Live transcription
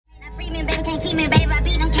me, baby. I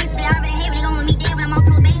beat them cases. They already hate me. They gon' want me dead when I'm on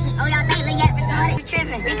probation. Oh, y'all think Lil Yak retarded?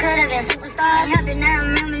 Tripping. We could have been superstars. Helping now,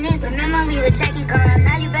 I'm reminiscing. Remember we were checking cars.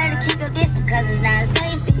 Now you better keep your distance, cause it's not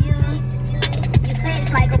safe for you. You switch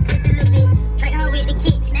like a pussy little bitch. Track her with the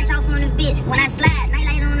kick. Snatch off on the bitch. When I slide, night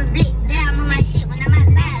light on the blick. Then I'm on my shit when I'm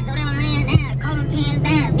outside. So they don't run down. Call them pins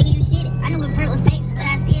down. Nigga, you shit it. I knew the perk was fake, but I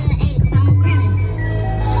still ate it, cause I'm a criminal.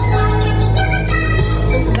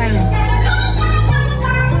 Super criminal.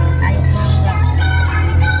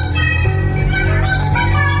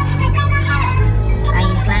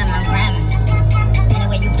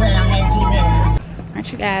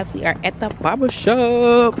 Alright, you guys, we are at the barber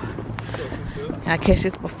shop. I catch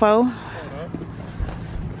this before.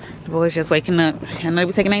 The boys just waking up. I know they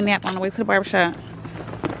be taking a nap on the way to the barber shop.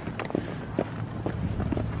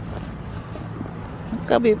 Let's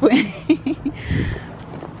go, people.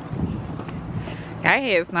 I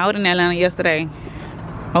had snowed in Atlanta yesterday.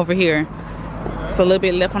 Over here. It's a little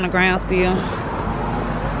bit left on the ground still.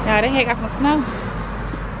 Y'all, they had got some snow.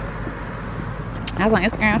 I was on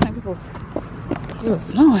Instagram, some people, it was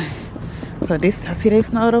snowing. So this, I see they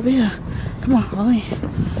snowed over here. Come on, Chloe.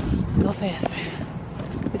 Let's go faster.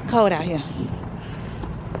 It's cold out here.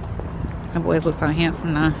 My boys look so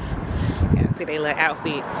handsome now. Gotta see their little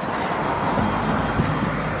outfits.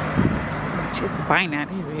 Just biting out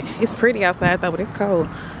here. It's pretty outside though, but it's cold.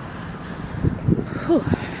 Whew.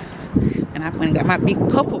 And I went and got my big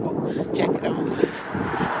puffable jacket on.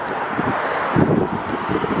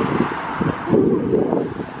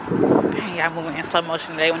 Dang, y'all moving in slow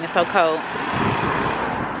motion today when it's so cold.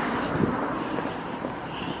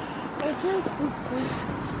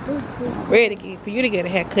 Ready for you to get a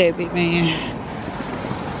haircut, big man.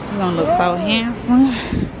 You gonna look so handsome.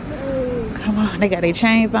 Come on, they got their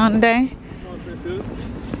chains on today.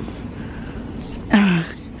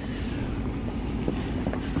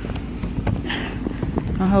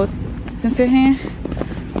 Hold sincere hand.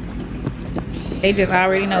 They just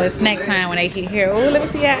already know it's snack time when they get here. Oh, let me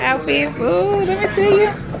see your outfits. Oh, let me see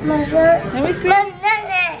you. My shirt. Let me see. My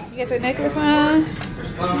necklace. You got your necklace on?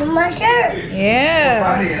 My shirt.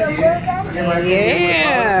 Yeah.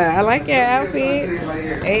 Yeah. I like your outfits.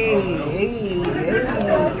 Hey, hey, hey.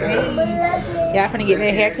 Y'all finna get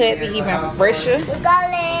that haircut be even fresher.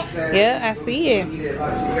 Yeah, I see it.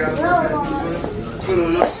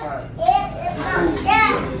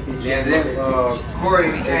 Yeah, then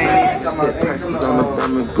Corey came talking about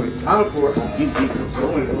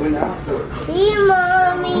Hey,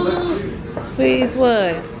 mommy. Please,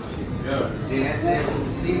 what?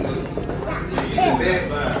 Hey,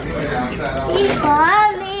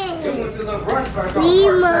 mommy. Hey,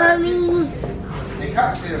 mommy.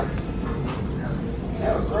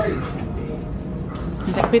 That was great.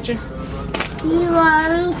 You got a picture? Hey,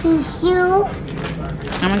 mommy, some shoe.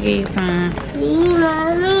 I'm gonna give you some. Hey,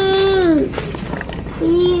 mommy.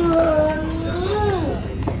 Hey, mommy.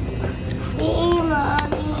 Hey,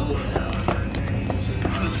 mommy.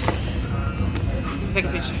 Take a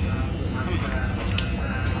picture.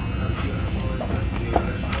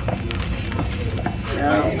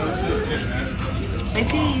 Say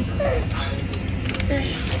cheese.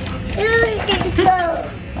 Everything goes.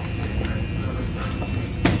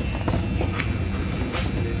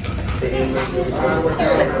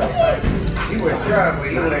 He would try, but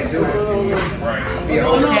he wouldn't do it.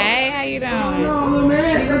 Hey, how you doing?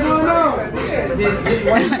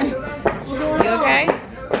 You okay?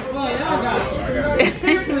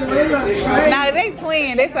 No, they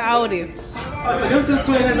twin. That's the oldest. So them two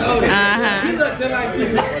twins, that's the oldest. Uh-huh. You look just like you.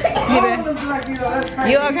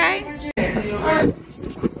 You okay?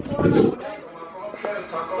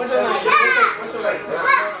 What's your name? What's your name?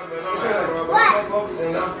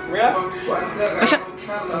 Rep?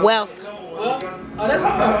 Well, Oh, that's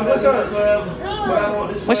all. What's yours?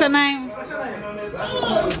 what's your name? What's your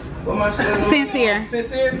name? Sincere.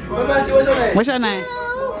 Sincere? What about you? What's your name? What's your name?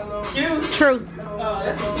 Q? Truth.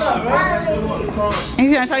 That's what's up, right?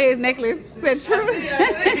 He's gonna show you his necklace. The truth.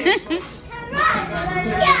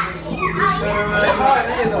 That's hard.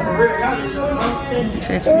 That is a real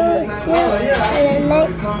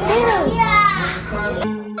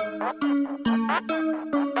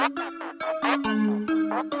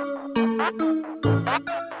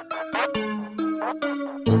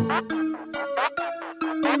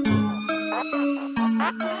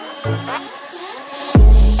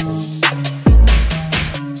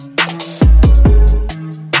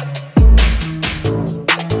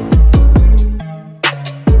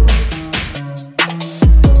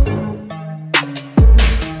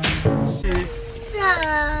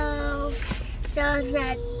So it's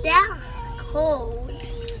not that cold.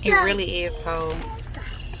 It really is cold.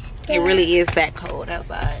 It really is that cold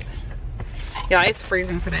outside. Y'all, it's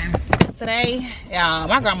freezing today. Today, y'all,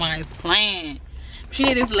 my grandma is playing. She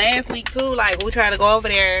did this last week too. Like, we tried to go over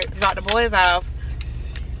there to drop the boys off.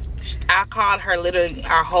 I called her literally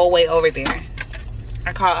our whole way over there.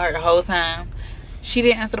 I called her the whole time. She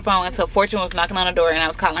didn't answer the phone until Fortune was knocking on the door and I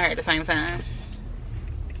was calling her at the same time.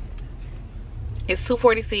 It's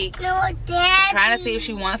 2:46. No, Daddy. I'm trying to see if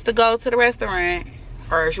she wants to go to the restaurant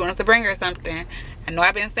or if she wants to bring her something. I know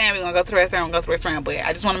I've been saying we're gonna go to the restaurant, but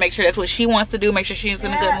I just want to make sure that's what she wants to do. Make sure she's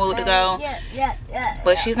in a good mood to go.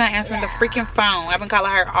 But she's not answering the freaking phone. I've been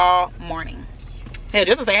calling her all morning. Hell,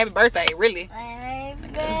 just to say happy birthday, really. I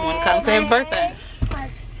just want to call and say happy birthday.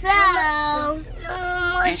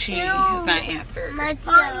 And she has not answered.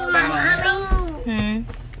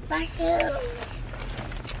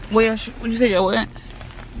 Well, what you say, your what?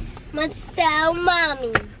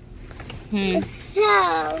 Mommy.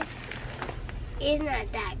 So, it's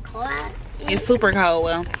not that cold. It's super cold,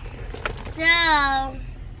 well. So, I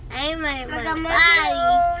want my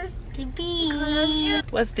body to be.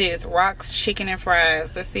 What's this? Rock's Chicken and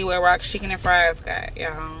Fries. Let's see what Rock's Chicken and Fries got,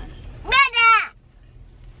 y'all.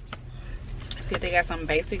 See if they got some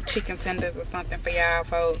basic chicken tenders or something for y'all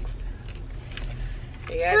folks.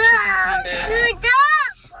 They got chicken tenders.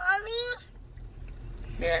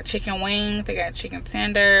 They got chicken wings. They got chicken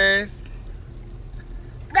tenders.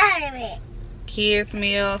 Kids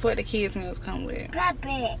meals. What the kids meals come with?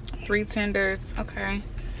 3 tenders. Okay.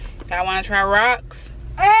 Y'all want to try Rock's?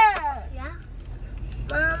 Yeah.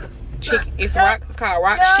 Chicken. It's Rock's. It's called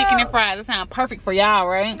Rock's Chicken and Fries. It sounds perfect for y'all,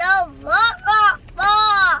 right?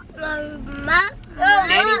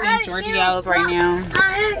 Daddy's in Giorgio's right now.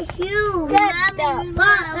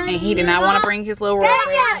 And he did not want to bring his little roll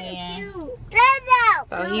in.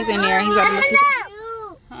 So he's in there. He's about to look at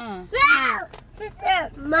Sister,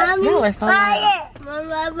 Mommy, you are so loud.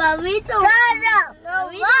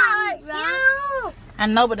 I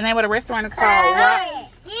know, but the name of the restaurant is called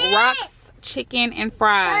Rock's Chicken and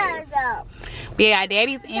Fries. But yeah,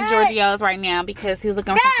 Daddy's in Giorgio's right now because he's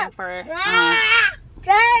looking for something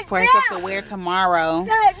for himself to wear tomorrow.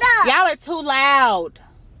 Y'all are too loud.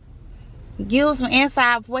 Use some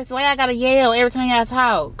inside voice. Why y'all gotta yell every time y'all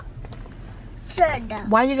talk?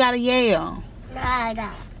 Why you gotta yell?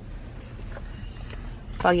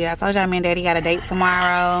 So yeah, I told y'all me and Daddy got a date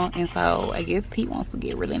tomorrow, and so I guess Pete wants to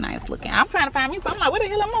get really nice looking. I'm trying to find me something. Like, what the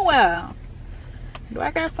hell am I gonna wear? Do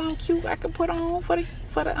I got something cute I can put on for the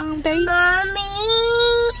date? Mommy,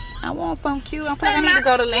 I want something cute. I'm probably need to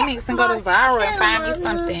go to Lennox and go to Zara and find me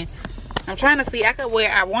something. I'm trying to see. I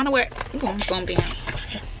want to wear. Ooh, I'm going down.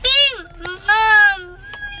 Mom.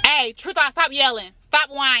 Hey, Truth, stop yelling.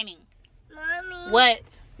 Stop whining. Mommy. What?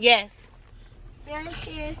 Yes.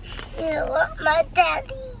 You want my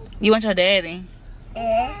daddy? You want your daddy?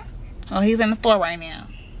 Yeah. Oh, he's in the store right now.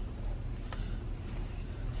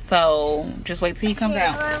 So just wait till he comes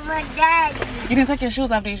out. I want my daddy. You didn't take your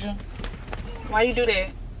shoes off, did you? Why you do that?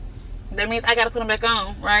 That means I gotta put them back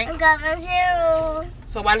on, right? I got my shoes.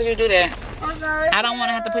 So why did you do that? I don't want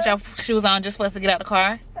to have to put your shoes on just for us to get out the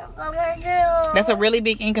car. I got my shoes. That's a really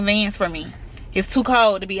big inconvenience for me. It's too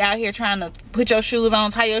cold to be out here trying to put your shoes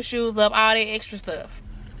on, tie your shoes up, all that extra stuff.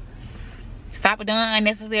 Stop doing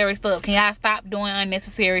unnecessary stuff. Can y'all stop doing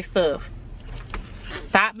unnecessary stuff?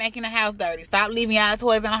 Stop making the house dirty. Stop leaving y'all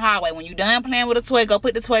toys in the hallway. When you done playing with a toy, go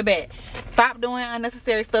put the toy back. Stop doing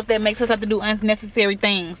unnecessary stuff that makes us have to do unnecessary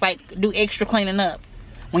things, like do extra cleaning up,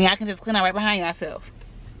 when y'all can just clean up right behind yourself.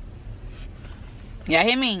 Y'all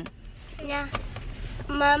hear me? Yeah.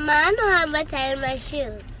 Mama, I know how to tie my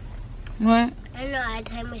shoes. What? I know how to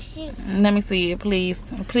tie my shoes. Let me see it, please.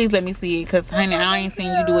 Please let me see it, because, honey, I ain't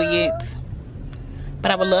seen you do it yet.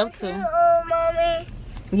 But I would love to. Oh, Mommy.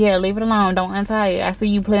 Yeah, leave it alone. Don't untie it. I see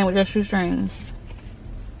you playing with your shoestrings.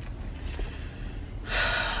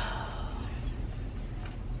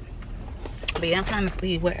 But yeah, I'm trying to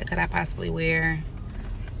see what could I possibly wear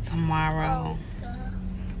tomorrow.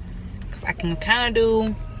 Because I can kind of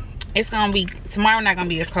do... It's going to be... Tomorrow not going to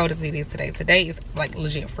be as cold as it is today. Today is like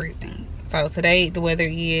legit freezing. So today the weather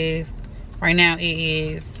is... Right now it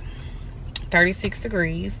is 36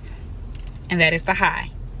 degrees. And that is the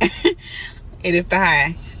high. It is the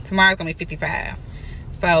high. Tomorrow's gonna be 55.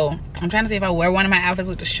 So I'm trying to see if I wear one of my outfits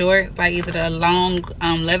with the shorts, like either the long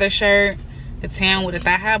leather shirt, the tan with the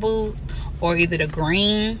thigh high boots, or either the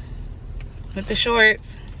green with the shorts.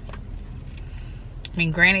 I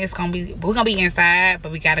mean, granted, we're gonna be inside,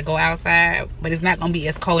 but we gotta go outside. But it's not gonna be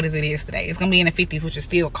as cold as it is today. It's gonna be in the 50s, which is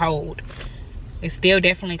still cold. It's still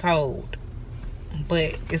definitely cold,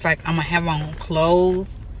 but it's like I'm gonna have on clothes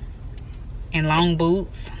and long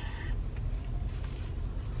boots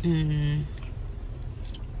I'm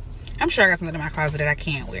sure I got something in my closet that I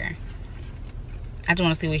can't wear. I just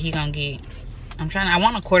want to see what he gonna get. I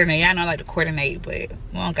want to coordinate. Yeah, I know I like to coordinate, but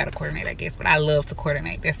well, I don't gotta coordinate, I guess. But I love to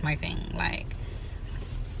coordinate. That's my thing. Like,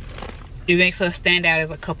 it makes us stand out as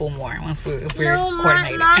a couple more if we're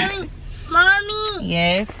coordinated. Mommy.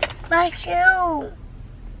 Yes. My shoe.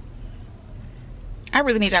 I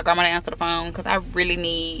really need y'all grandma to answer the phone because I really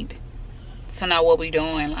need to know what we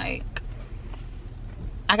doing. Like,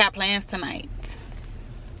 I got plans tonight.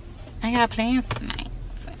 So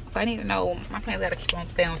I need to know. My plans gotta keep on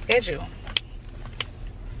staying on schedule.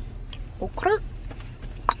 Okay.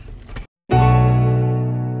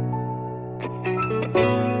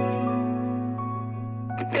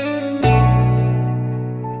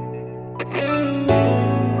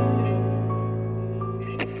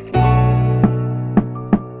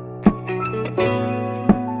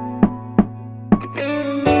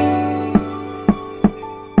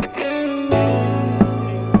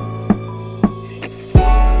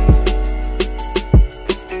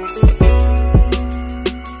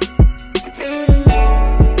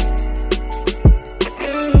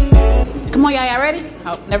 Come on, y'all ready?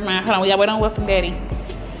 Oh, never mind. Hold on, we gotta wait on welcome daddy.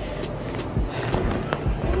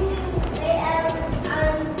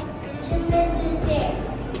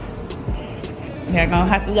 Yeah,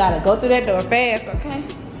 we gotta go through that door fast, okay?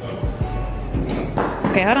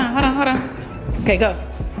 Okay, hold on. Okay, go.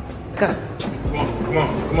 Come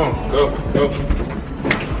on.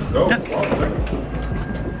 Go.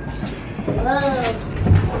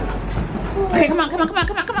 Okay, come on.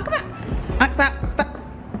 Stop.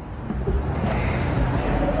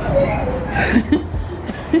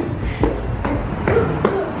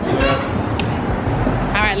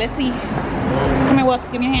 All right, let's see. Come here, Walter.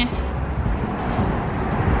 Give me your hand.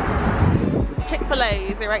 Chick-fil-A,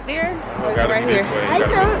 is it right there? Or is it right here? I know.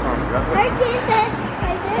 I can't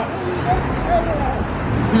right there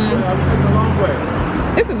and The long way.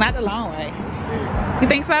 This is not the long way. You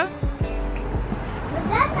think so? But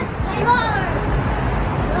that's a car.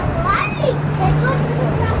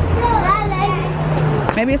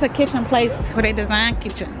 Maybe it's a kitchen place where they design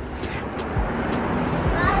kitchens.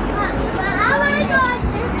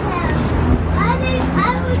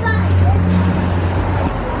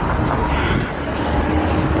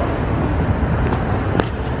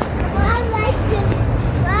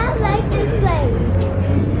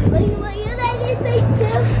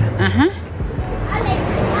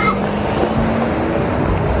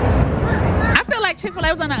 I feel like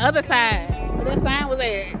Chick-fil-A was on the other side. But that sign was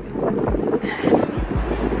there.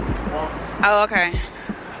 Oh, okay.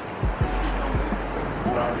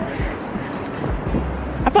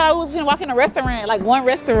 I thought we was gonna walk in a restaurant, like one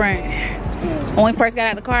restaurant, when we first got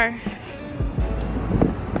out of the car.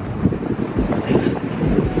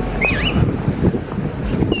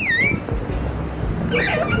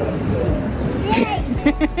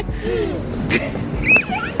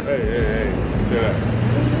 Hey. Yeah.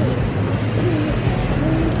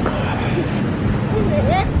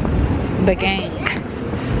 The gang.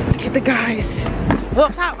 Get the guys. Well,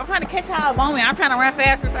 I'm trying to catch y'all a moment. I'm trying to run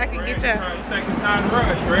faster so I can get y'all. You think it's time to run?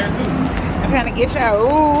 You ran too. I'm trying to get y'all.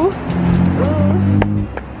 Ooh.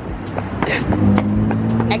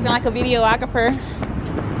 Acting like a videographer.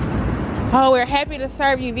 Oh, we're happy to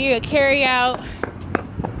serve you via carry out.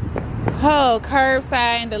 Oh,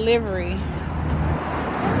 curbside and delivery.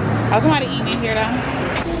 Oh, somebody eating in here though.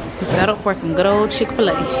 Settle for some good old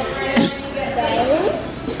Chick-fil-A.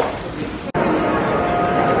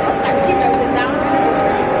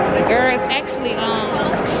 Girl, it's actually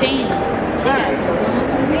Shein.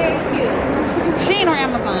 Shein or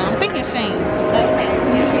Amazon? I'm thinking Shein.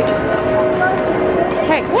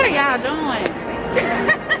 Hey, what are y'all doing?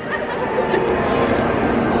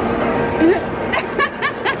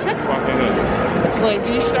 Wait,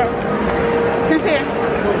 G-stroke. Who's here?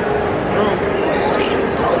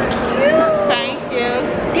 Thank you.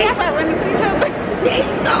 They have to run into each other.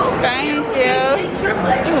 Thank you.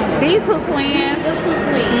 These two twins.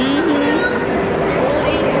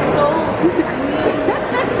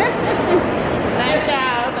 Thank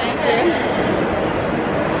y'all. Thank you.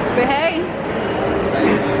 Say hey.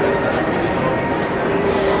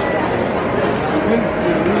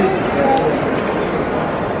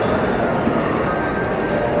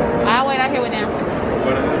 I'll wait out here with them.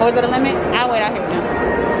 Oh, is it a limit? I'll wait out here with them.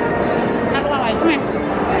 Not the long way. Come here.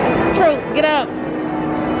 True, get up.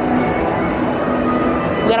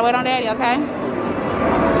 We gotta wait on Daddy, okay?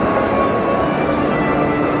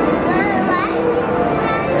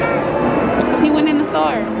 He went in the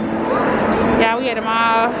store. Yeah, we had them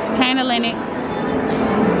all. Came to Lennox.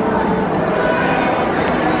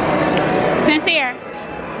 Sincere.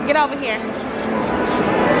 Get over here.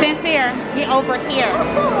 Sincere, get over here.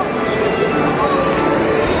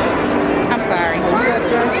 I'm sorry.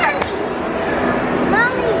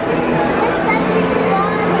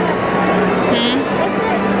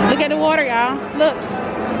 Look at the water, y'all. Look.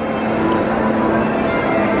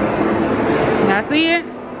 Y'all see it?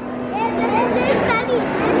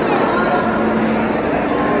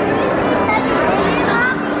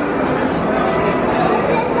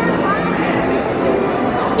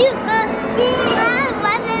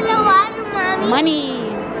 Money.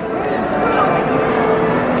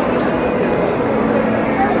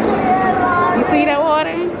 You see that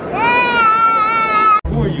water?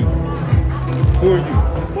 Who are you? Who are you?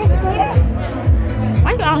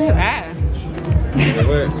 Why you on his eye?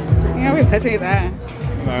 You ain't touching his eye.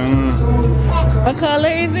 What color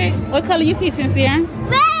is it? What color you see, Sincere?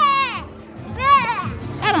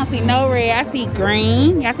 I don't see no red. I see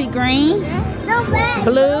green. Y'all see green?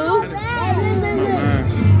 Blue.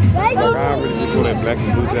 You pull that black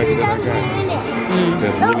and blue jacket that I got.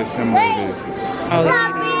 That's really similar to this. Oh,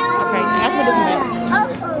 yeah. Okay, I'll put this in there.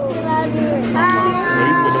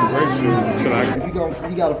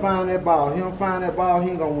 He gotta find that ball. He don't find that ball, he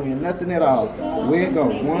ain't gonna win nothing at all. Where it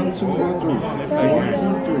goes? 1, 2, or 3. 1, 2, 3.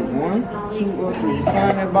 1, 2, or 3. He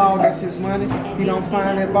find that ball, that's his money. He don't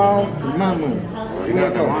find that ball, it's my money. Where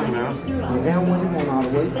it goes? And when he won all the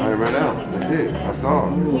way. All right, right now. That's it. That's all.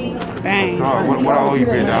 Dang. That's all. What I owe you,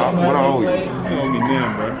 big dog? What I owe you? You owe me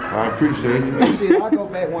nothing, bro. I appreciate it. Shit, I go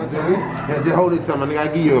back one time. Yeah, just hold it time. I think I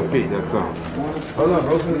give you a fit. That's all. Hold up,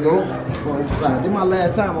 bro. Finna go. This my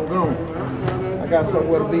last time I'm gone. I got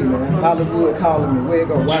somewhere to be, man. Hollywood calling me. Where it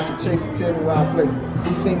go? Watch it, chase it, tell me where I place it.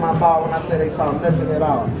 He seen my ball when I said they saw nothing at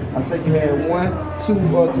all. I said you had 1,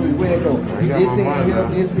 2, or 3. Where it go? This in here,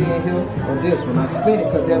 this in here, or this one. I spin it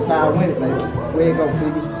because that's how I win it, baby. Where it go to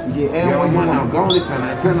you? You get and one now. Go on this time. I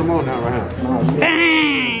put them on now right here.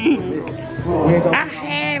 Dang. Where it go? I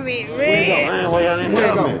have it, Where it go? man. Where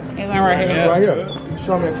it go? It went right here. Right here.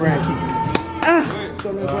 Show me a brand key.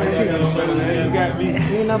 Show me a brand key. You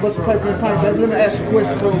ain't nothing but some paper and pipe, baby. Let me ask you a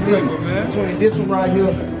question, bro. Between this one right here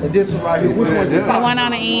and this one right here, which one you The one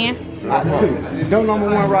on the end. Out the 2. Door number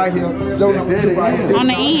 1 right here. Door number 2 right here. On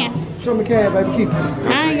the end. Show me cash, baby. Keep it. I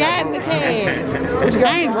ain't got the cash. What you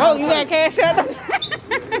got? I ain't broke. You got cash out?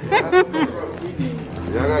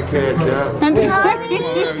 Y'all got cash out.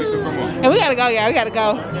 And we gotta go, y'all. We gotta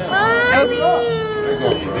go. We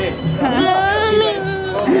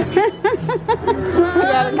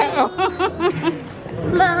gotta go.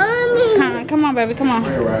 Mommy. Come on, baby. Come on. Yeah,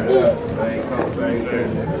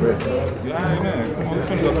 man. Come on, we're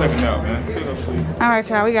finna go take a nap, man. All right,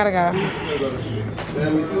 y'all. We gotta go.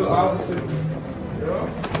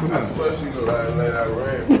 I swear she look like late out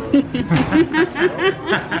ran,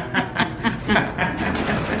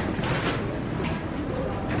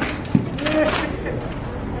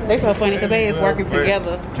 They so funny because they is working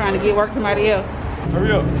together, trying to get work somebody else.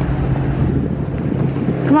 Hurry up.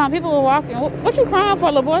 Come on, people are walking. What you crying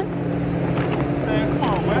for, little boy? Man, come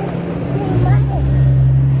on, man.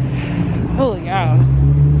 Oh, y'all.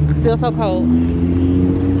 Still so cold.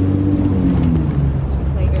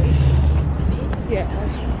 Yeah.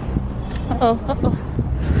 Uh-oh.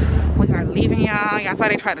 We are leaving, y'all. Y'all saw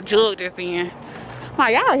they tried to jug just then. Oh,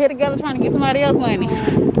 y'all here together trying to get somebody else money.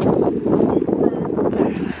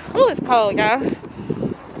 Oh, it's cold, y'all.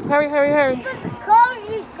 Hurry, hurry, hurry.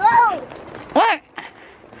 Go. What?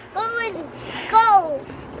 Go.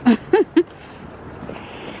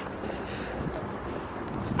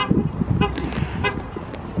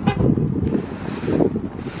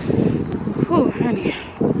 Whew, honey.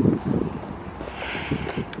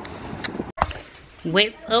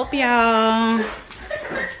 What's up, y'all?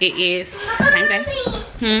 It is same day.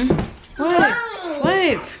 What?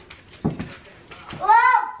 What?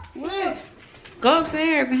 What? Go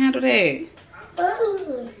upstairs and handle that.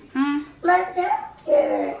 Huh? My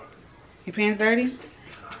picture. Your pants dirty?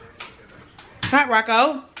 Hot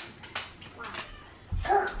Rocco.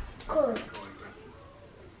 Cool.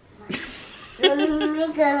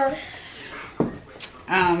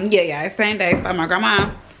 Yeah, it's same day. So my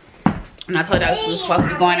grandma, and I told her we was supposed to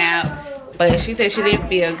be going out, but she said she didn't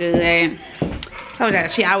feel good. Told her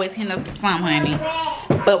she always hitting us for something, honey.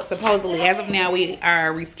 But supposedly, as of now, we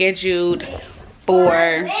are rescheduled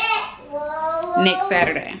for next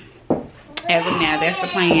Saturday. As of now, that's the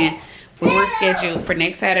plan. We were scheduled for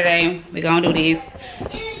next Saturday. We're gonna do this.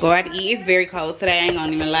 Go out to eat. It's very cold today. I ain't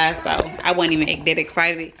gonna even lie, so I wasn't even that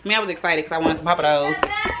excited. I mean, I was excited because I wanted some P.O.BOX.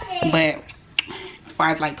 But as far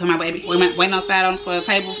as like put my baby, waiting outside for a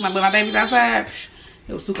table with my babies outside,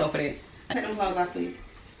 it was too cold for that. I take them clothes off, please.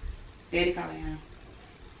 Daddy calling now.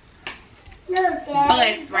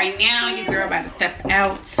 But right now, your girl about to step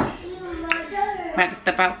out. About to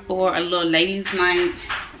step out for a little ladies' night.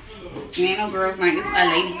 It ain't no girls' night, it's a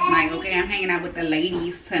ladies' night, okay? I'm hanging out with the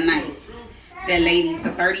ladies tonight. The ladies,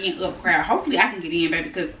 the 30 and up crowd. Hopefully I can get in, baby,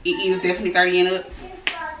 because it is definitely 30 and up.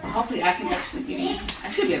 Hopefully I can actually get in. I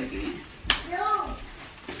should be able to get in.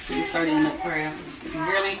 It's 30 and up crowd. The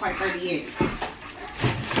girl ain't quite 30 yet.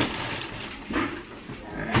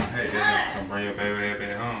 Hey, come bring your baby ass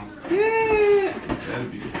back home. Yeah. That'll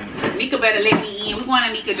be fun. Nika better let me in. We going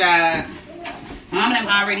to Nika job. Mom and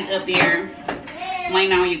them already up there.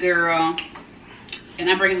 Waiting on your girl. And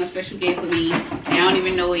I'm bringing a special guest with me. I don't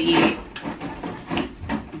even know it yet.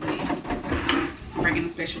 I'm bringing a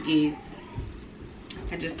special guest.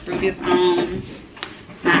 I just threw this on.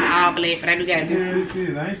 Not all black, but I do got this.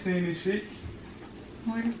 I ain't seen this shit.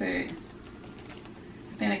 What is that? I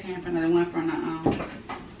think that came from the one from the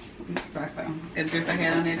that dress I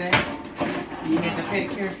had on that day. And you had the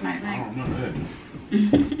pedicure night. I don't know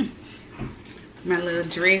that. My little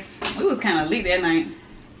dress. We was kind of lit that night.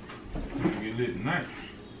 You lit tonight.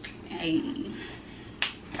 Hey.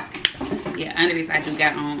 Yeah, under this I do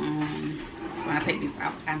got on. So I take this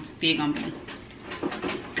off. I'm still gonna be.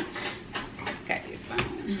 Got this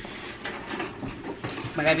on.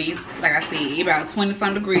 But I mean, like I said, it's about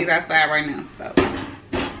 20-some degrees outside right now. So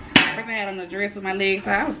if I had on the dress with my legs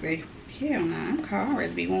out, I would say, hell nah, I'm cold. I'm ready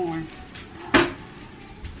to be warm.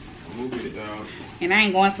 Move it, dog. And I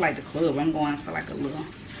ain't going to like the club. I'm going to like a little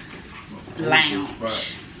lounge.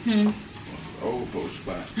 Old folks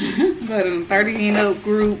spot. But in the 30 and up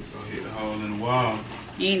group. Go hit the hole in the wall.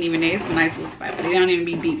 You ain't even there. It's a nice little spot, but they don't even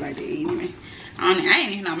be deep like that anyway. I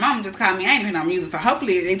ain't even know. Mama just called me. I ain't even know music. So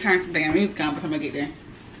hopefully they turn some damn music on by the time I get there.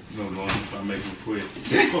 No, Lord, start making me quit.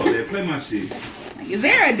 Fuck that. Play my shit. Like, is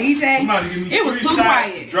there a DJ? Somebody give me it was 3 too shots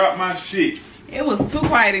quiet. to drop my shit. It was too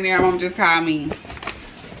quiet in there. Mama just called me.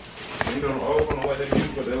 You don't open what they do,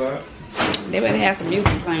 but they like. They better have some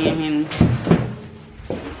music playing.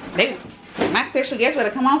 And my special guests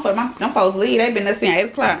better come on for them folks leave. They been there since 8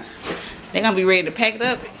 o'clock. They gonna be ready to pack it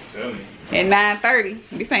up Tell me. at 9:30.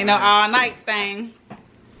 This ain't no all night thing.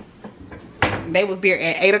 They was there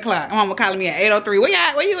at 8 o'clock. My mama calling me at 8:03.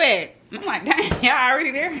 Where you at? I'm like, dang, y'all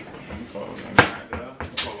already there? You folks gonna be out there. You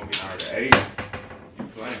folks gonna be out at 8. You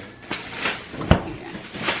playing.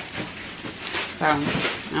 So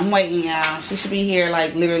I'm waiting, y'all. She should be here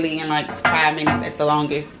like literally in like 5 minutes at the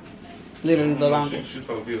longest. Literally the longest. She's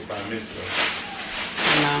supposed to be 5 minutes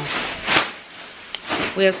though. You know.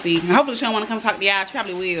 We'll see. Hopefully she don't want to come talk to y'all. She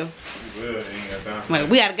probably will. Well, ain't got time. Wait,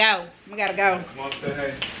 we gotta go. We gotta go. Come on, say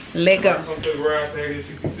hey. Let go. Come to the garage, say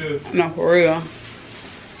 62. No, for real.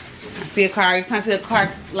 I see a car. You can't see a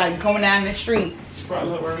car like going down the street.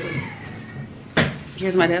 Probably look right there.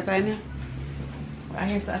 Here's my dad's side now. I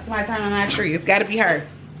hear somebody turning on that tree. It's gotta be her.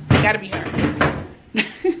 It's gotta be her. This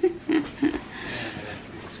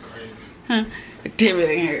is crazy. Huh? It did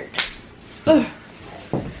really hurt. Ugh.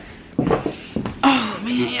 Oh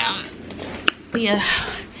man, y'all. But yeah,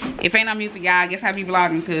 if ain't no music, y'all, I guess I'll be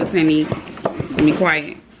vlogging because it's gonna be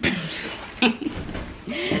quiet.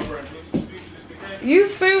 You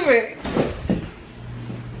stupid.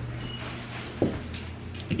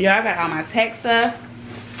 Yeah, I got all my tax stuff.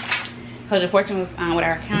 Because unfortunately was with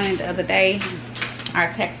our accountant the other day,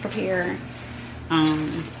 our tax preparer.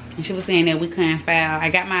 And she was saying that we couldn't file. I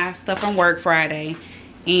got my stuff from work Friday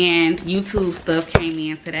and YouTube stuff came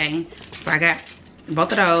in today. So I got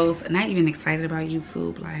both of those. I'm not even excited about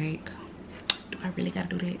YouTube. Like, do I really gotta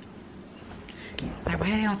do that? Like,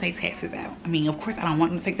 why they don't take taxes out? I mean, of course I don't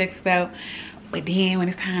want them to take taxes out. But then when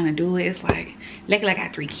it's time to do it, it's like, luckily I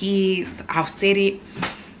got 3 kids, offset it.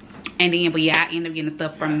 And then, but yeah, I end up getting the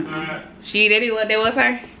stuff from, she, that was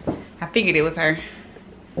her? I figured it was her.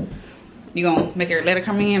 You gonna make her, let her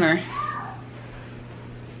come in or?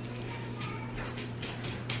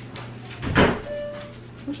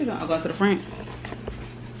 What you doing? I'll go to the front.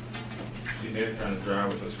 She never trying to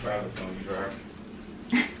drive with her spouse on you drive.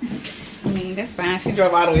 I mean, that's fine. She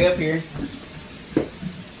drove all the way up here.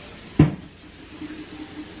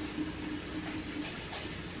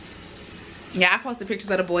 Yeah, I posted pictures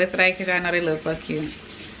of the boys today because y'all know they look so cute.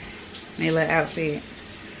 They look outfit.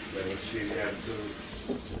 But what she had to do.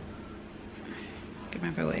 Get my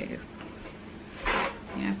boy ass.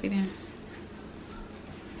 Yeah, I see them.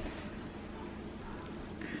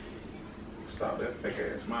 Stop that fake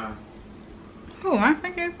ass smile. Oh, my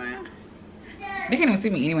fake ass smile. They can't even see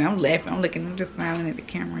me anyway. I'm laughing. I'm looking. I'm just smiling at the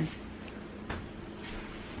camera.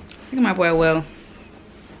 Look at my boy Will.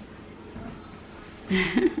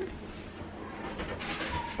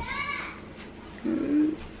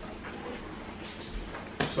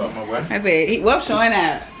 up, my boy? I said, he was showing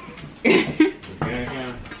out.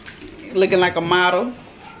 Looking like a model.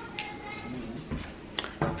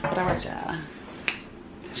 But alright, y'all.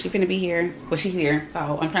 She finna be here. Well, she's here. So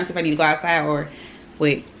I'm trying to see if I need to go outside or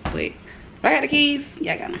wait. Do I got the keys?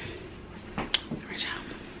 Yeah, I got them. Alright,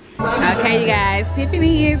 y'all. Okay, you guys.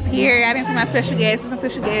 Tiffany is here. I didn't see my special guest. Some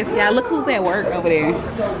special guest. Y'all, look who's at work over there.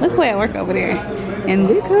 Look who at work over there. And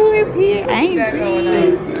look who is here. I ain't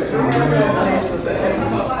seen.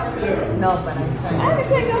 No, but I didn't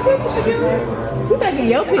take no pictures of you. Who's taking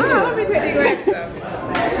your picture? Oh, let me take your glasses off.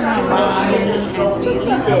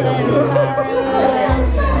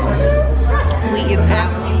 We is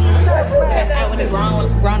out with the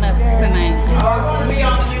grown ups tonight.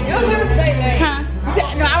 Huh?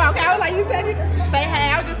 No, okay. I was like, you said it. Say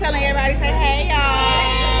hey. I was just telling everybody, say hey,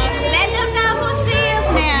 y'all. Let them know who she is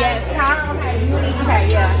now. Yes, okay,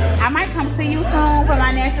 yeah. I might come see you soon for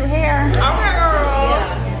my natural hair. Okay, girl.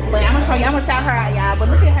 Yeah. But I'm gonna show you. I'm gonna shout her out, y'all. But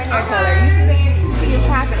look at her hair color. You see that? She is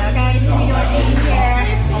popping, okay? She be doing G hair,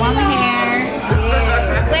 woman hair.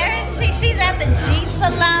 Yeah. Where is she? She's at the G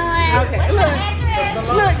salon. Okay. Look.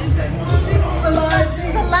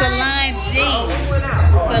 Salon G.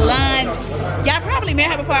 Salon. Y'all probably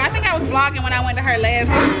met her before. I think I was vlogging when I went to her last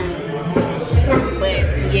time. But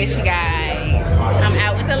yes, you guys. I'm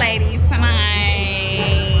out with the ladies tonight.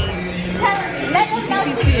 Let us know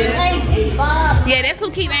who yeah, that's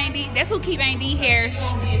who keep Andy. That's who keep Andy hair.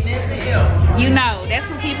 You know, that's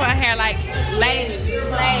who keep her hair like flays.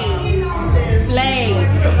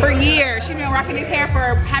 For years. She's been rocking this hair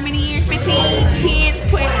for how many years? 15, 10,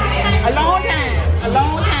 20. A long time.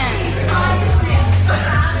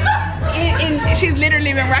 And she's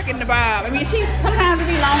literally been rocking the bob. I mean, she sometimes it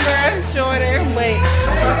be longer, shorter, but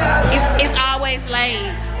it's always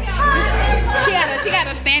laid. She got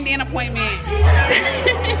a stand-in appointment.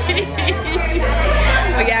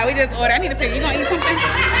 But yeah, we just ordered. I need to figure. You gonna eat something?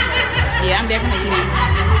 Yeah, I'm definitely eating.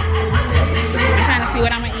 I'm trying to see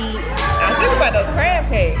what I'm gonna eat. I think about those crab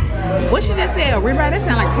cakes. What she just said, ribeye, that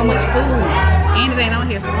sound like so much food. And it ain't on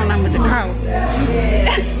here, so I don't know how much it costs.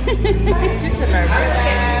 Just a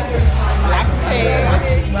crab, lobster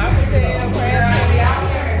tail, crab.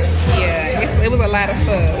 Yeah, it was a lot of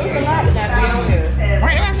stuff. It was a lot that got me on here.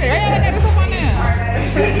 Right, I said, right, I got this up on there.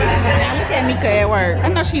 Now look at Nika at work. I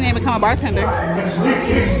know she didn't become a bartender.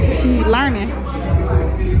 She learning.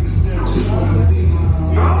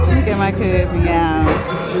 Look at my cousin, y'all.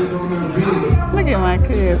 Look at my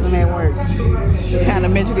cousin at work. Trying to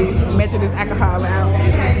measure this alcohol out.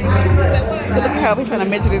 Look at how we trying to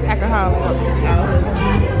measure this alcohol out.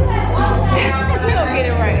 We don't get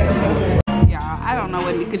it right. Y'all, I don't know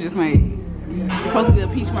what Nika just made. It's supposed to be a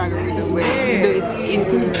peach margarita, but it's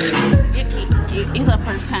her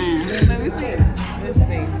first time. Let me see. Let's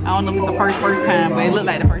see. I don't know if it's the first time, but it looked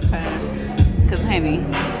like the first time. Cause honey,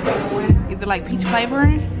 is it like peach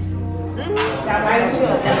flavoring?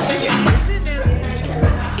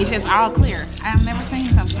 It's just all clear. I've never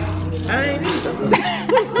seen something. I ain't either.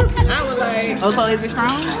 I was like, oh, so is it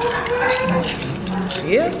strong?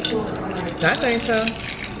 yeah, I think so.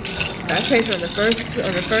 I tasted on the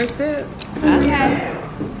first sip. Okay.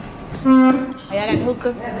 Oh, y'all got the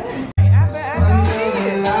hookah?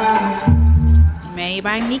 Made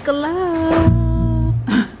by Nicola.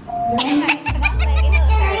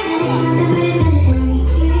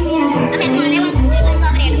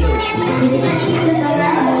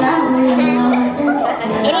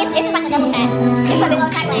 It's like a double shot. It's probably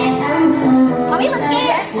gonna shot glass. Mommy looks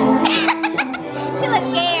scared. She looks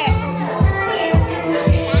scared.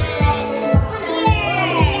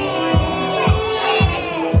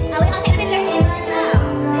 Are we gonna take a picture?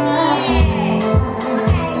 Okay.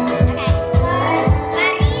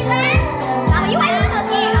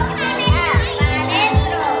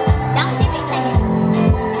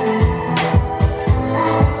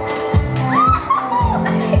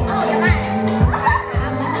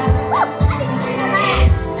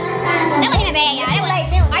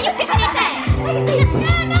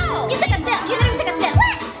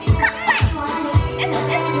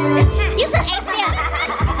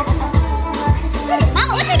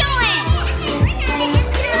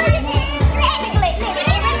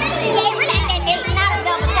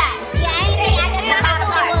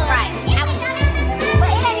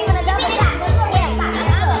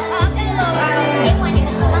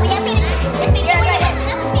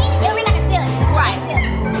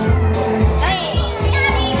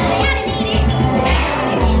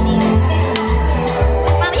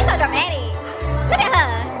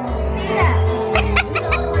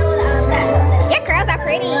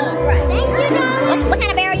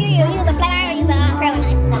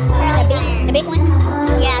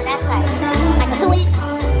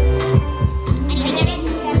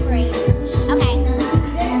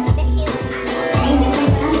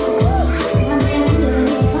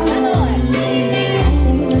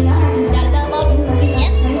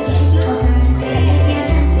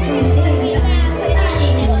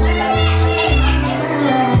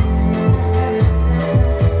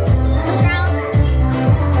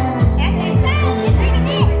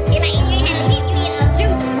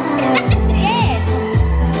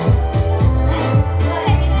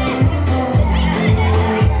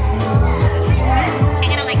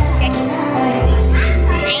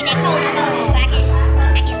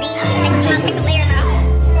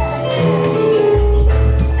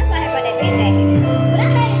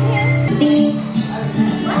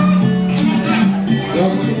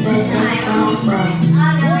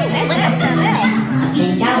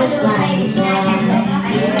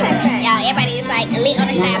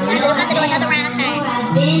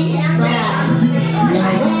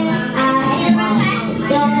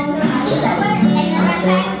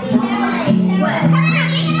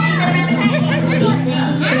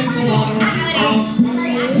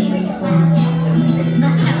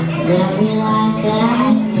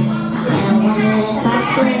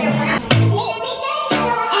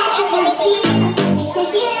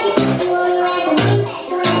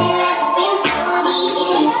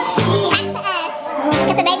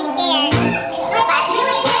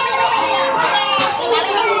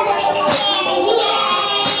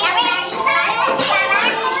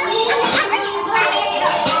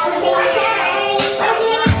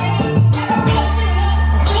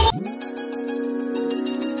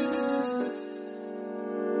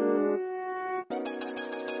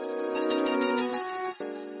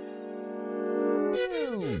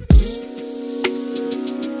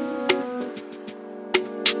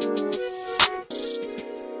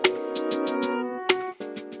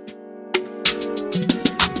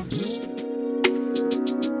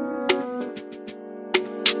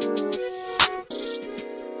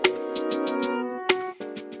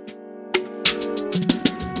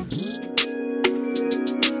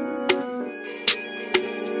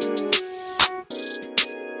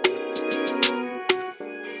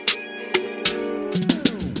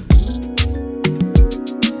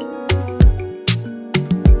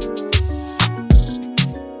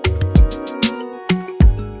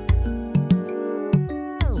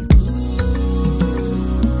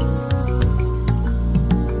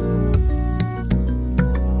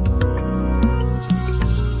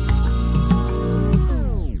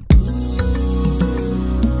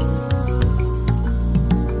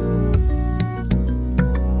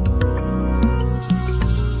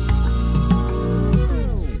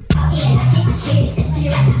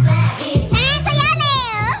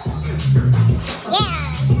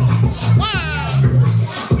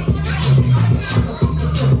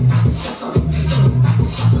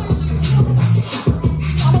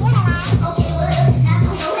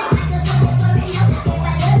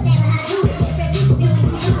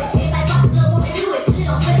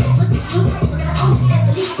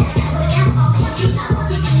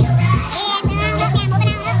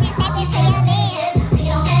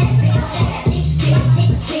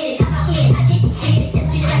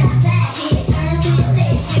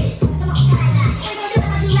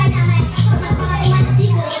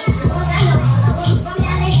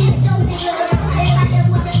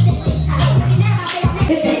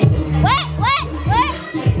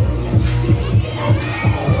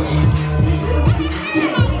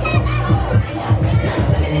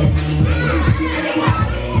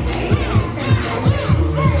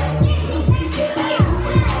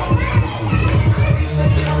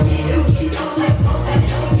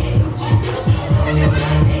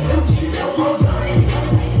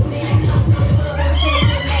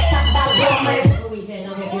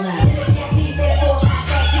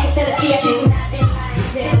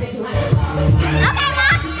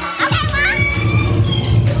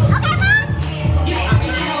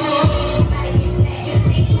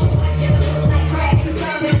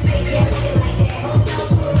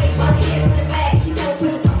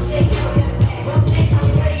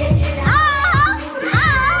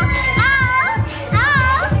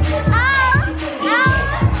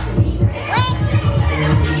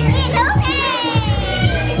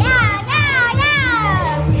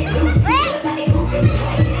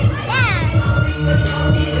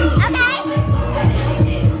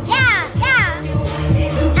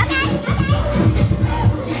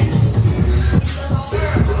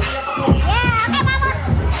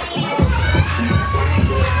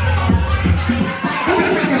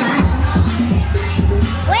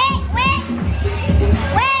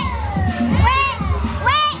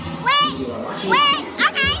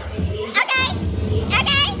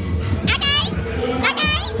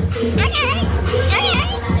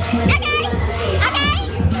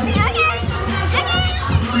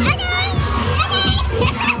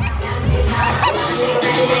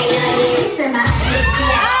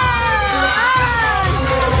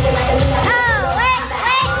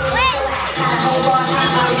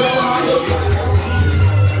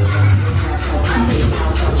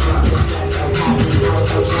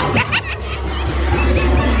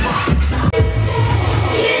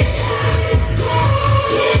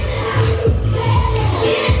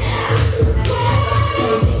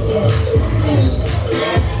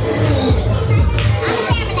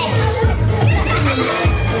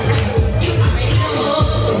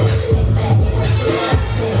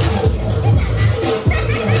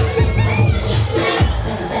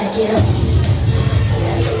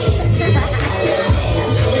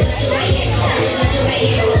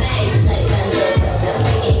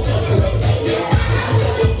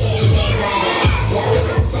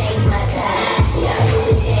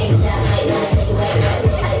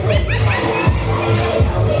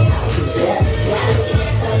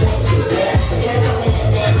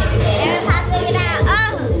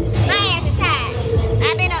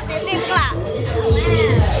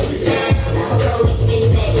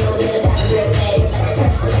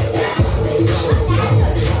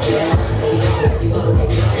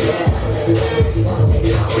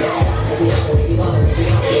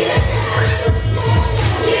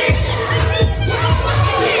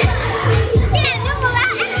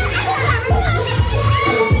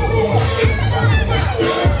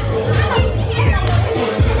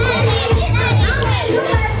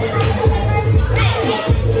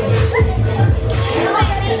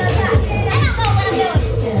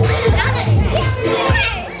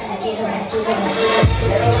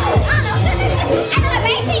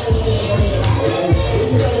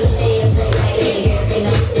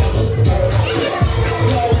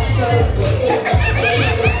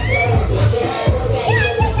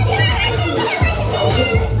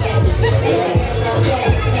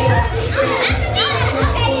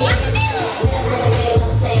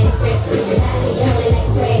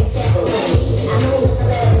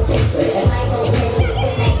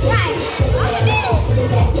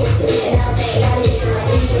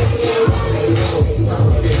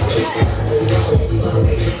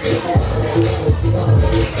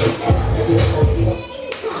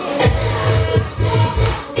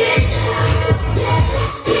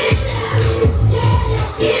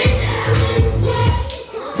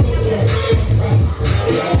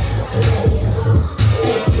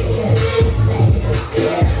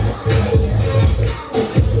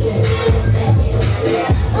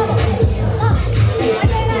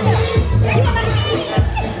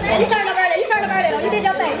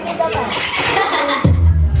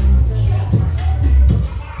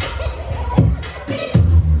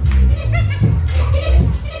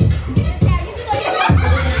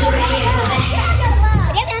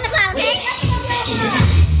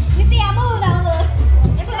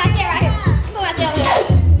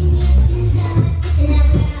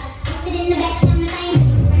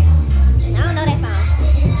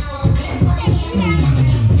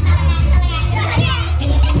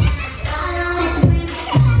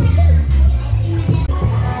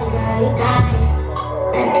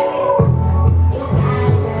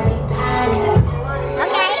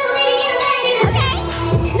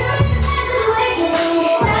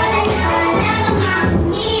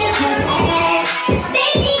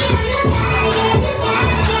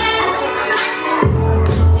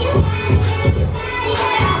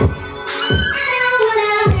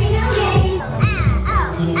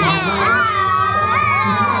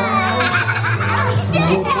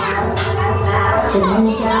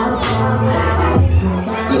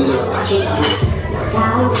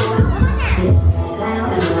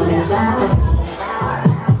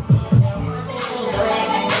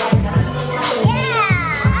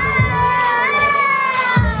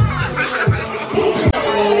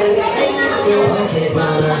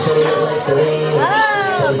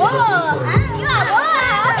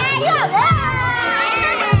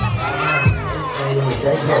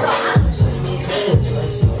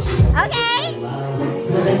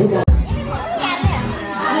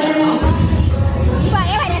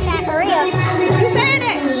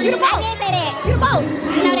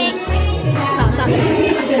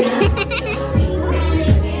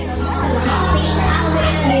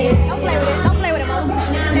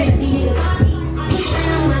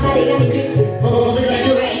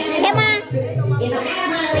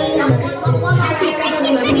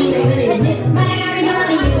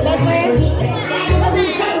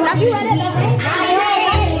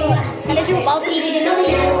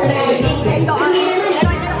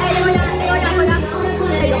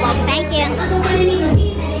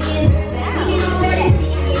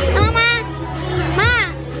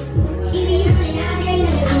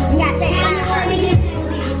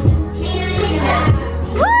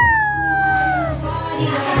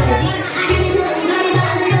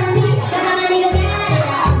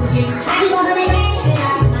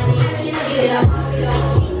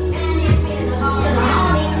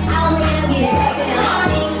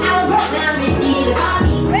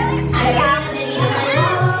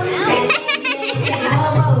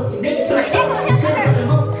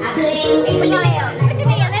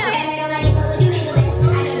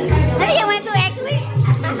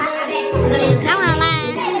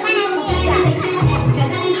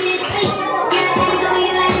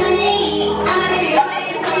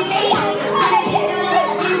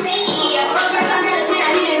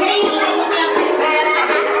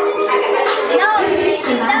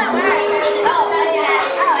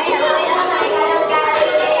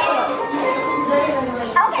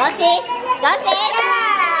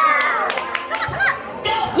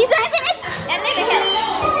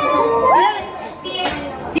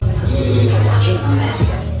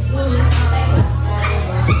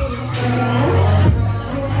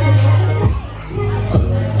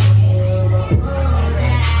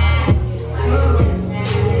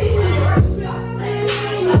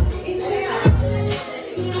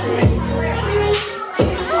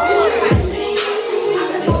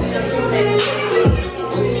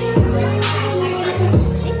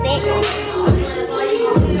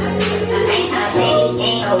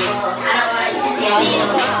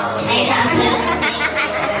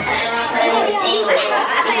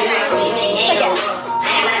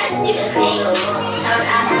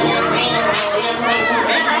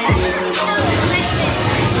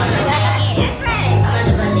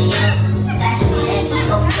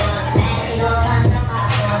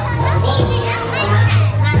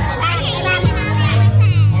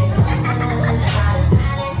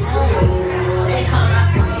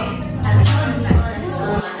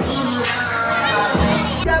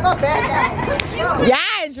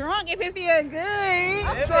 Y'all drunk if it feel good.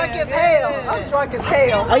 I'm drunk as hell. I'm drunk as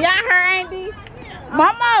hell. Oh, y'all heard Andy?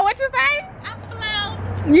 Mama, what you say? I'm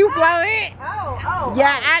flow. You blow it? Oh.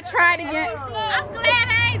 Yeah, I tried to get. I'm glad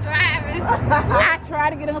I ain't driving. I tried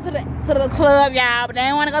to get them to the club, y'all, but they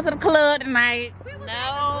didn't want to go to the club tonight.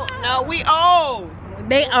 No, we old.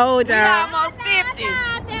 They old, We y'all. almost 50.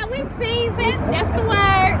 We seasoned. That's the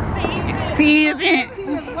word. Seasoned.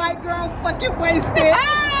 Season. White girl fucking wasted.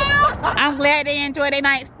 I'm glad they enjoyed their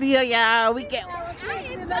night still, y'all. We get. I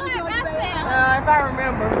enjoyed myself. If I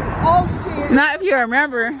remember. Oh shit. Not if you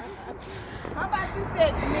remember. How about you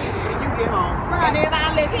text me when you get home? And then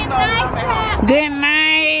I'll let you Good know. night, child. Good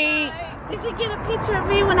night. Did you get a picture of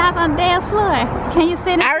me when I was on the dance floor? Can you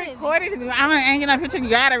send it? I recorded you. I'm ain't getting a picture. You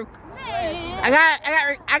gotta. Man. I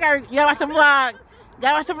got. You gotta watch the vlog. You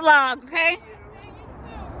gotta watch the vlog, okay?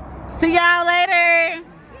 See y'all later.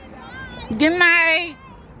 Good night.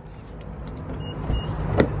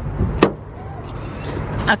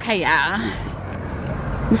 Okay, y'all.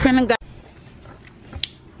 We finna go.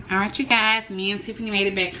 Alright, you guys. Me and Tiffany made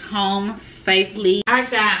it back home safely. Alright,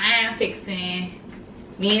 y'all. I am fixing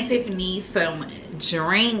me and Tiffany some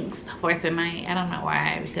drinks for tonight. I don't know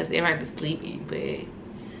why, because everybody's sleeping, but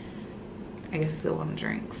I guess I still want to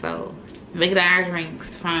drink. So, making our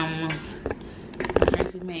drinks from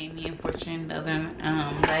drinks we made, me and Fortune, the other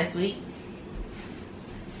last week.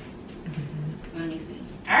 Let me see.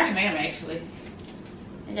 I already made them actually.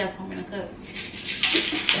 I gotta put them in a cup.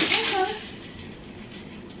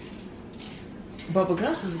 Bubble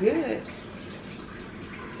gums is good.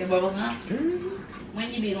 The bubble gum. Mm-hmm.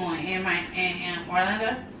 When you be going in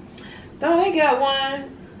Orlando? No, they got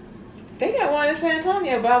one. They got one in San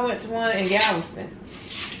Antonio, but I went to one in Galveston.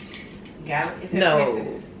 Galveston?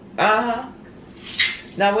 No. Uh-huh.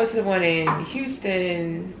 No, I went to one in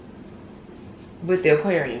Houston with the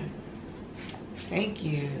aquarium. Thank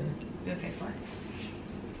you. You'll say what?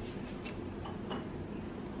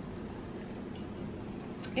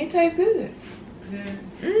 It tastes good. Good.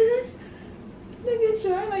 Mm-hmm. Look at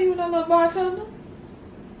you. I know you know a little bartender.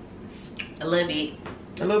 A little bit.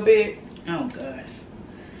 A little bit. Oh gosh.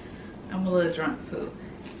 I'm a little drunk too.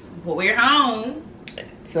 But we're home.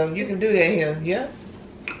 So you can do that here, yeah?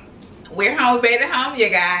 We're home, we made it home, you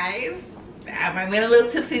guys. I might been a little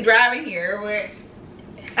tipsy driving here, but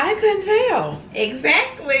I couldn't tell.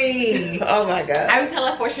 exactly. Oh my God. I be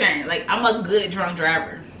telling for Shane, like I'm a good drunk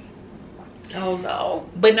driver. Oh no.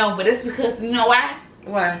 But no, but it's because you know why?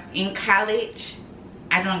 Why? In college,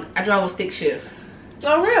 I drove a stick shift.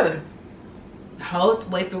 Oh really? The whole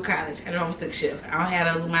way through college, I drove a stick shift. I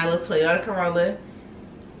had my little Toyota Corolla,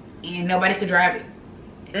 and nobody could drive it.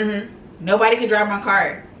 Mm-hmm. Nobody could drive my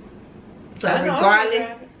car. So I know,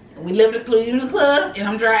 regardless, we lived in the club, and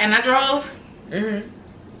I drove. Mm-hmm.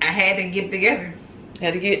 I had to get it together.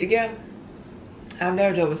 Had to get it together. I've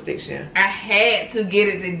never drove a stick shift. I had to get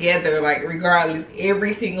it together, like regardless,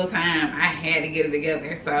 every single time I had to get it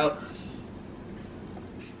together. So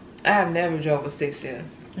I have never drove a stick shift.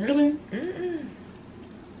 really, Mm-mm.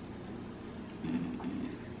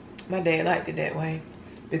 My dad liked it that way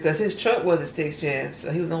because his truck was a stick shift,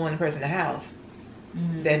 so he was the only person in the house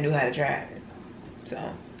that knew how to drive it. So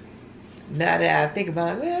now that I think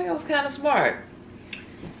about it, well, that was kind of smart.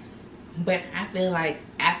 but I feel like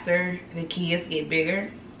after the kids get bigger,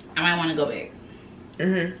 I might want to go back.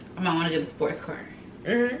 Mm-hmm. I might want to get a sports car.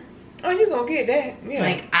 Mm-hmm. Oh, you gonna get that? Yeah.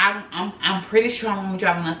 Like I'm pretty sure I'm gonna be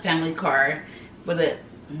driving a family car for the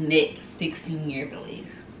next 16 years at least.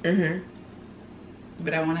 Mm-hmm.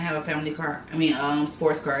 But I want to have a family car. I mean,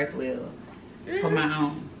 sports car as well for my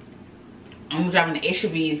own. I'm driving the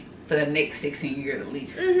SUV for the next 16 years at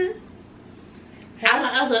least. Mm-hmm.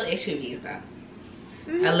 I love SUVs though.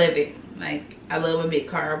 Mm-hmm. I love it. Like I love a big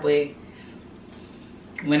car, but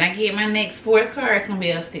when I get my next sports car, it's gonna be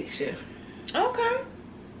a stick shift. Okay.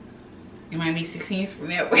 It might be 16 years from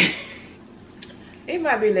that way. It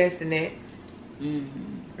might be less than that.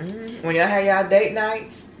 Mm-hmm. Mm-hmm. When y'all have y'all date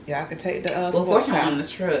nights, y'all can take the Well, sports Fortune car. wanted a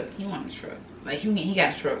truck. He wanted a truck. Like he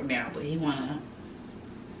got a truck now, but he wanted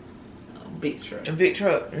a big truck. A big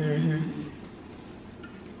truck. Mm-hmm.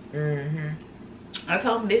 Mm-hmm. I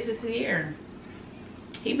told him this is the year.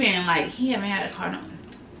 He been like, he haven't had a car no.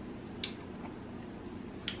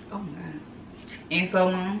 Oh my God. In so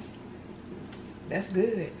long. That's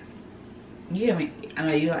good. You haven't, I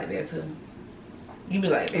know you like that too. You be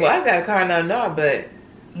like that. Well, I got a car now, but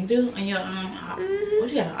You do? And your, what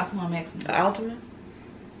you got, an Altima Maxima? the Altima,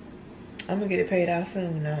 I'm gonna get it paid out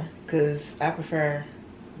soon now, cause I prefer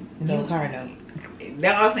no car note.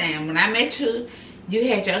 That's what I'm saying. When I met you, You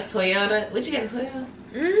had your Toyota. What you got, a Toyota?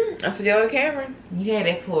 A Toyota Camry. You had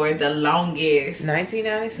it for the longest.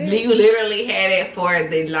 1996. You literally had it for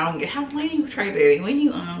the longest. When you traded it? When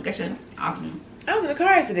you got your awesome? I was in a car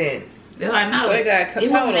accident. That's what I know. So it got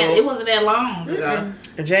totaled. It wasn't that long ago.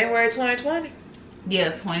 January 2020.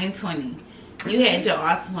 Yeah, 2020. You had your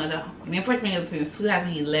awesome one. The first one since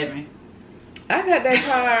 2011. I got that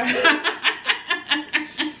car.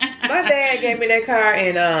 My dad gave me that car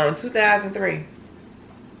in 2003.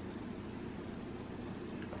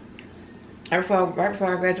 Right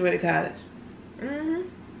before I graduated college.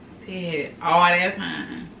 Yeah, all that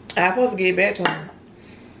time. I was supposed to get back to him.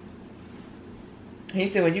 He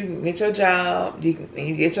said, when you get your job, and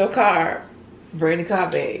you get your car, bring the car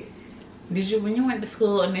back. When you went to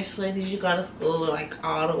school initially, did you go to school like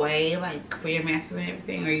all the way, like for your master's and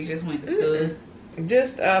everything, or you just went to school?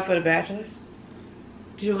 Just for the bachelor's.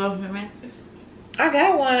 Did you go for your master's? I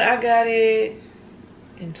got one. I got it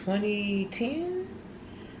in 2010.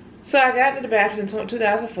 So I got to the bachelor's in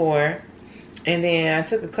 2004, and then I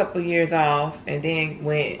took a couple years off, and then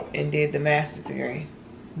went and did the master's degree.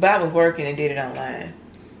 But I was working and did it online.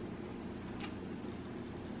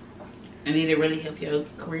 And did it really help your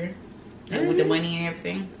career? Like with the money and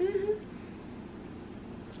everything?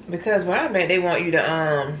 Because where I'm at, they want you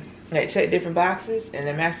to like check different boxes, and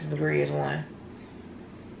the master's degree is one.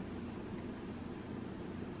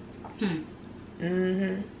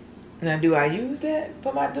 Now, do I use that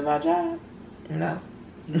for do my job? No.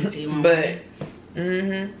 But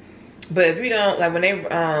but if you don't, like when they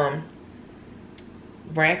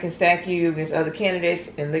rank and stack you against other candidates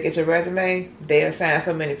and look at your resume, they assign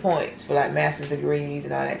so many points for like master's degrees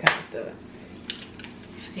and all that kind of stuff.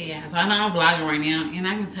 Yeah, so I know I'm vlogging right now, and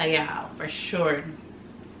I can tell y'all for sure.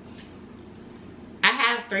 I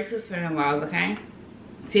have 3 sister-in-laws, okay?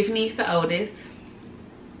 Tiffany's the oldest,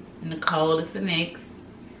 Nicole is the next,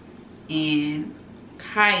 and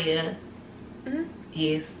Kaya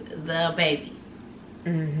is the baby.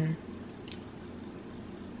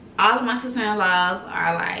 All of my sister-in-laws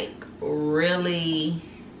are like really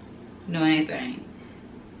doing anything.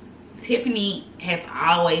 Tiffany has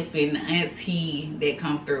always been the auntie that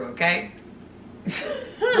come through, okay?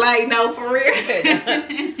 Like, no, for real.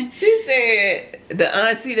 She said the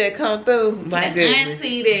auntie that come through. My goodness. The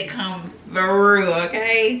auntie that come through,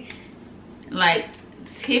 okay? Like,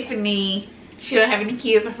 Tiffany, she don't have any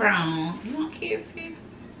kids of her own. You want kids, Tiffany?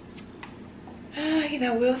 You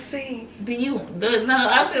know, we'll see. No,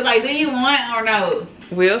 I feel like, do you want or no?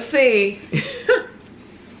 We'll see.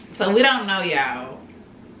 So we don't know, y'all.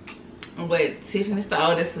 But Tiffany's the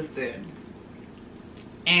oldest sister.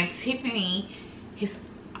 And Tiffany is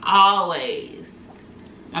always,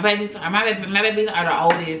 my babies are the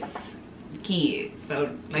oldest kids.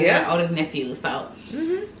 So like the oldest nephews. So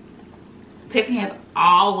Tiffany has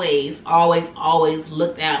always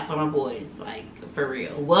looked out for my boys. Like, for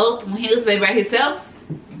real. Wealth, when he was baby by himself,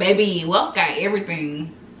 baby, Wealth got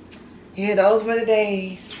everything. Yeah, those were the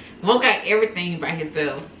days. Wealth got everything by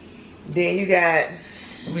himself. Then you got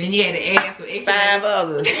Then you had to add some extra 5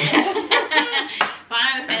 others. So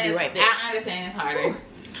I understand it's harder. I understand it's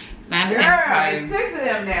harder. Girl, 6 of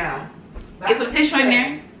them now. Is some tissue in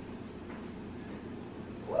there?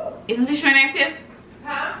 Is some tissue in there, Tiff?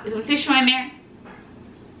 Huh? Is some tissue in there?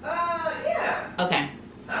 Yeah. Okay.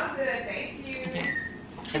 I'm good, thank you. Okay.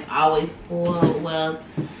 It's always full wealth.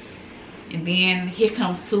 And then here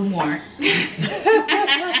comes 2 more. Here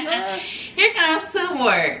comes 2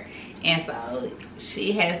 more. And so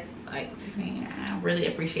she has, like, Tiffany, I really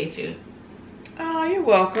appreciate you. Oh, you're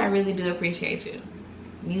welcome. I really do appreciate you.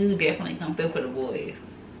 You definitely come through for the boys.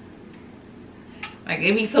 Like,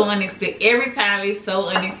 it be so unexpected. Every time it's so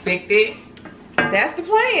unexpected. That's the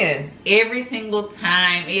plan. Every single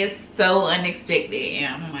time it's so unexpected.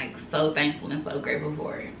 And I'm like so thankful and so grateful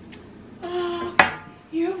for it. Oh,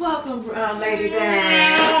 you're welcome, Lady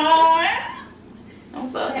Dan.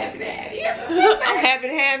 I'm so happy to have you. I'm happy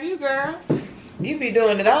to have you, girl. You be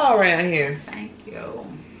doing it all around here. Thank you.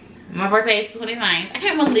 My birthday is 29th. I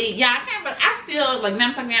can't believe, y'all, I still, like, now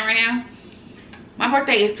I'm talking about right now. My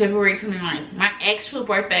birthday is February 29th. My actual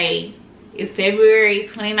birthday is February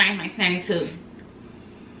 29th, 1992.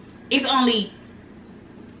 It's only,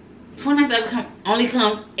 29th only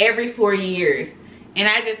comes every 4 years. And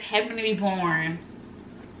I just happen to be born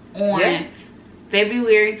on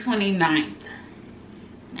February 29th,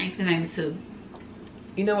 1992.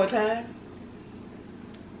 You know what time?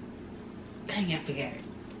 Dang, I forgot.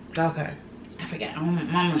 Okay. I forgot. Mama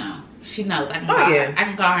knows. She knows. I can Oh, call yeah. her. I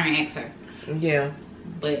can call her and ask her. Yeah.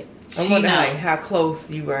 But I she wonder knows. like how close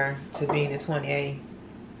you were to being the 28.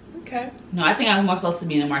 Okay. No, I think I was more close to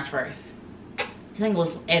being on March 1st. I think it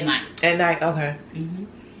was at night. At night, okay.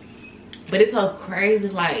 But it's so crazy,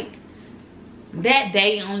 like, that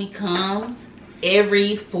day only comes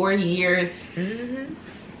every 4 years.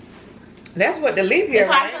 That's what the leap year, That's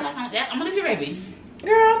why right? I feel like I'm a leap year baby.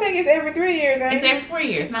 Girl, I think it's every 3 years, ain't It's it? every 4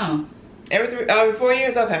 years, no. Every 4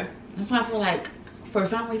 years? Okay. That's why I feel like, for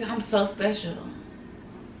some reason, I'm so special.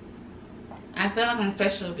 I feel like I'm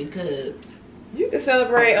special because You can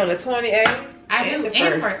celebrate on the 28th. I do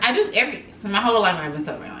and the first. so my whole life I've been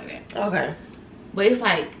celebrating like that. Okay. But it's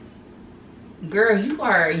like, girl, you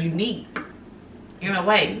are unique in a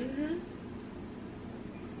way.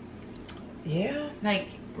 Yeah. Like,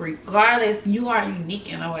 regardless, you are unique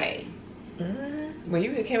in a way. When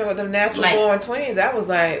you came up with them natural Like- born twins, I was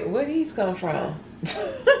like, where these come from?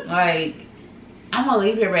 Like, I'm a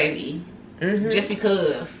Libra baby. Just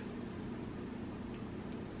because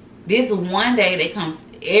this one day that comes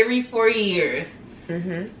every 4 years,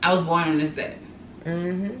 I was born on this day.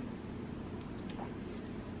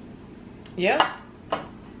 Yeah.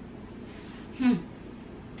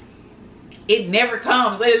 It never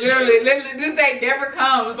comes. Like, literally, this day never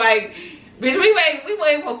comes. Like, bitch, we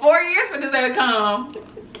wait for 4 years for this day to come,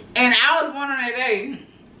 and I was born on that day.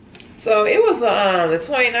 So it was the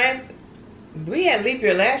 29th. We had leap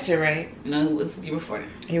year last year, right? No, it was the year before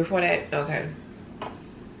that. Year before that? Okay.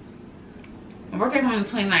 My birthday's on the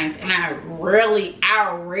 29th, and I rarely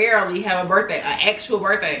have a birthday, an actual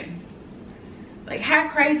birthday. Like, how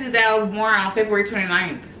crazy is that I was born on February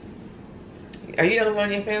 29th? Are you the only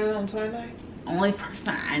one in your family on the 29th? Only person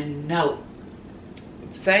I know.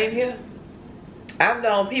 Same here. I've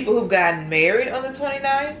known people who've gotten married on the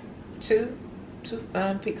 29th. Two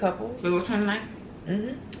couples. February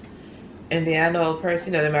 29th? And then I know a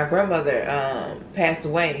person, that my grandmother passed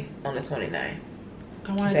away on the 29th.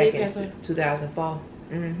 Come on, Back they in 2004.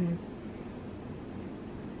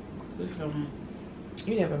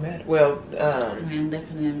 You never met her. Well, Man,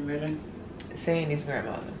 definitely never met her. Sandy's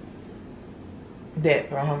grandmother. That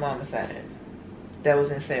from her mama's side. That was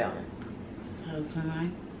in Selma.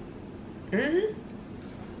 February 29th?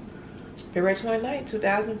 February 29th,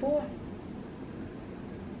 2004.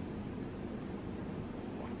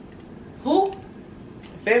 Who?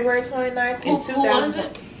 February 29th in Who was 2004.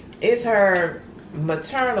 it? It's her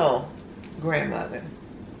maternal grandmother.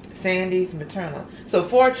 Sandy's maternal. So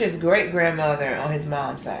Fortune's great grandmother on his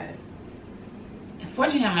mom's side.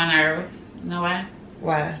 Fortune got my nerves. You know why?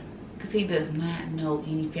 Why? Because he does not know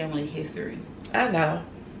any family history. I know.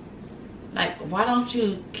 Like, why don't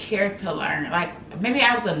you care to learn? Like, maybe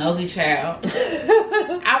I was a nosy child.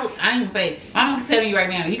 I didn't even say, I'm going to tell you right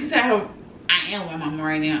now. You can tell how I am with my mama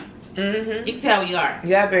right now. You can tell we are.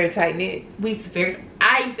 Y'all very tight knit. I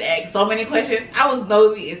used to ask so many questions. I was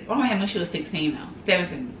nosy. My mama had when she was 16 though.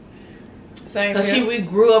 17. Same So here. we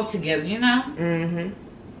grew up together, you know? Mm-hmm.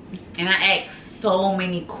 And I asked so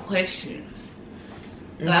many questions.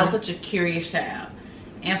 Mm-hmm. I was such a curious child.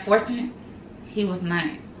 And fortunately, he was not.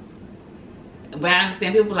 But I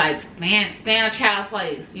understand people like stand a child's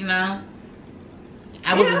place, you know?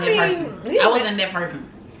 I wasn't that person. I wasn't that person.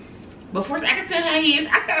 But first, I can tell how he is.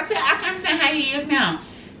 I can understand how he is now.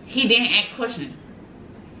 He didn't ask questions.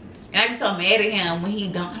 And I be so mad at him when he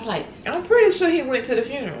don't. I'm like, I'm pretty sure he went to the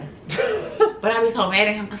funeral. But I be so mad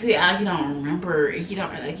at him because he don't remember. He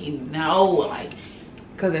don't like he know like.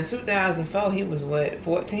 Cause in 2004 he was what,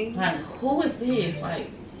 14? Like, who is this? Like,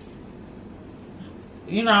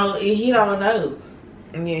 you know, he don't know.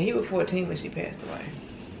 Yeah, he was 14 when she passed away.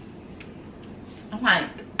 I'm like,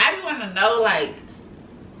 I just want to know like,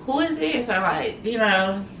 who is this? Or like, you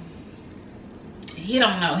know, he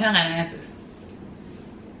don't know. He don't got answers.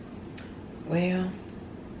 Well,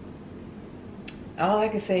 all I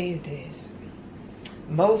can say is this: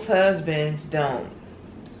 most husbands don't.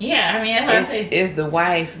 Yeah, I mean, that's what I say. It's the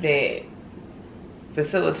wife that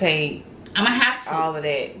facilitate I'm gonna have to. all of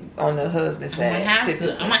that on the husband's side. I'm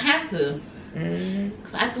gonna have to. Mm-hmm.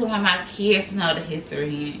 Cause I just want my kids to know the history,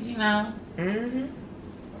 you know. Mm-hmm.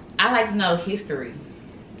 I like to know history.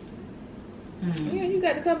 Yeah, you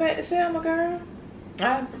got to come back to Selma, girl.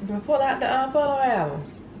 I pull out the photo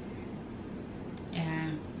albums.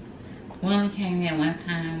 Yeah. We only came here one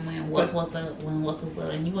time when what was up,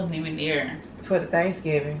 and you wasn't even there. For the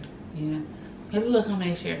Thanksgiving. Yeah. Maybe we'll come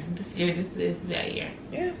next year. This year, this will be that year.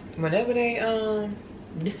 Yeah. Whenever they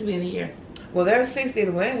This will be the year. well, their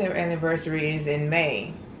 60th wedding anniversary is in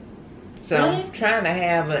May. So Really? I'm trying to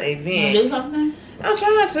have an You event. do something? I'm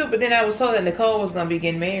trying to, but then I was told that Nicole was gonna be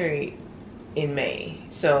getting married in May.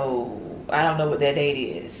 So I don't know what that date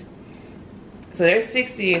is. So their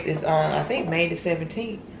 60th is on, I think, May the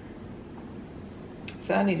 17th.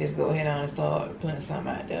 So I need to just go ahead on and start putting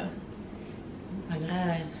something out there. my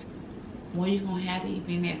gosh. What are you gonna have the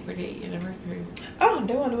evening at for the anniversary? Oh,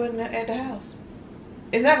 they want to do it at the house.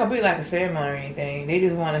 It's not gonna be like a ceremony or anything. They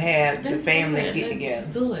just want to have the family get together.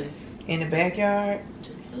 Just do it. In the backyard.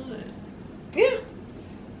 Just do it. Yeah.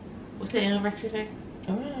 What's the anniversary day?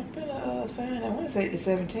 I'm gonna find. I want to say the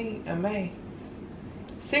 17th of May.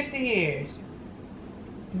 60 years.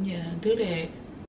 Yeah, do that.